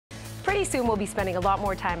Pretty soon we'll be spending a lot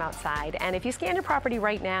more time outside, and if you scan your property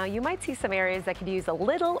right now, you might see some areas that could use a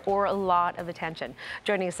little or a lot of attention.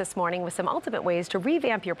 Joining us this morning with some ultimate ways to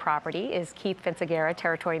revamp your property is Keith Fitzagera,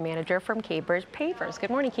 Territory Manager from Cambridge Pavers. Good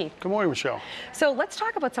morning, Keith. Good morning, Michelle. So let's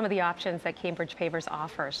talk about some of the options that Cambridge Pavers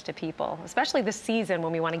offers to people, especially this season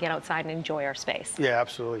when we want to get outside and enjoy our space. Yeah,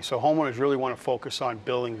 absolutely. So homeowners really want to focus on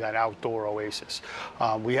building that outdoor oasis.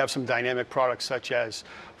 We have some dynamic products such as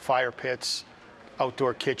fire pits,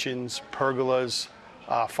 outdoor kitchens, pergolas,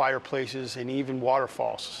 fireplaces, and even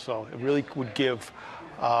waterfalls. So it really would give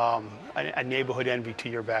a neighborhood envy to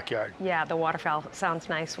your backyard. Yeah, the waterfall sounds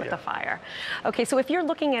nice with the fire. Okay, so if you're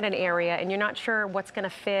looking at an area and you're not sure what's going to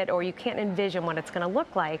fit or you can't envision what it's going to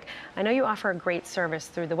look like, I know you offer a great service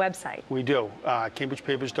through the website. We do.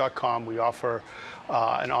 CambridgePavers.com. We offer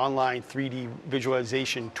an online 3D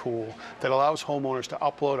visualization tool that allows homeowners to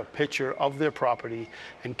upload a picture of their property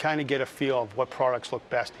and kind of get a feel of what products look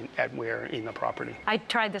best at where in the property. I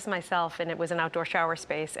tried this myself, and it was an outdoor shower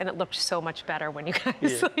space, and it looked so much better when you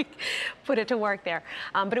guys put it to work there.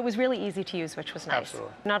 But it was really easy to use, which was nice.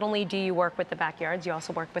 Absolutely. Not only do you work with the backyards, you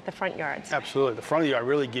also work with the front yards. Absolutely. The front of the yard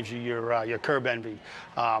really gives you your curb envy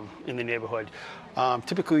in the neighborhood.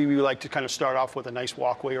 Typically, we like to kind of start off with a nice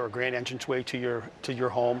walkway or a grand entranceway to your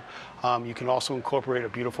home. You can also incorporate a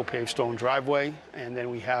beautiful paved stone driveway, and then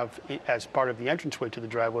we have, as part of the entranceway to the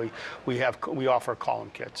driveway, we offer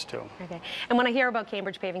column kits too. Okay. And when I hear about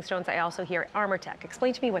Cambridge Paving Stones, I also hear ArmorTech.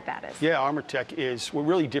 Explain to me what that is. Yeah, ArmorTech is what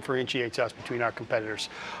really differentiates us between our competitors.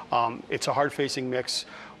 It's a hard-facing mix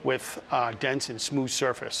with dense and smooth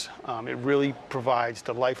surface. It really provides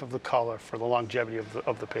the life of the color for the longevity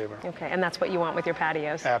of the paver. Okay, and that's what you want with your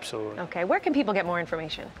patios? Absolutely. Okay, where can people get more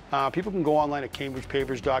information? People can go online at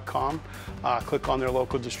CambridgePavers.com, click on their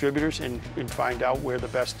local distributors, and find out where the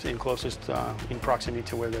best and closest in proximity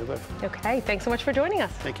to where they live. Okay, thanks so much for joining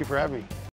us. Thank you for having me.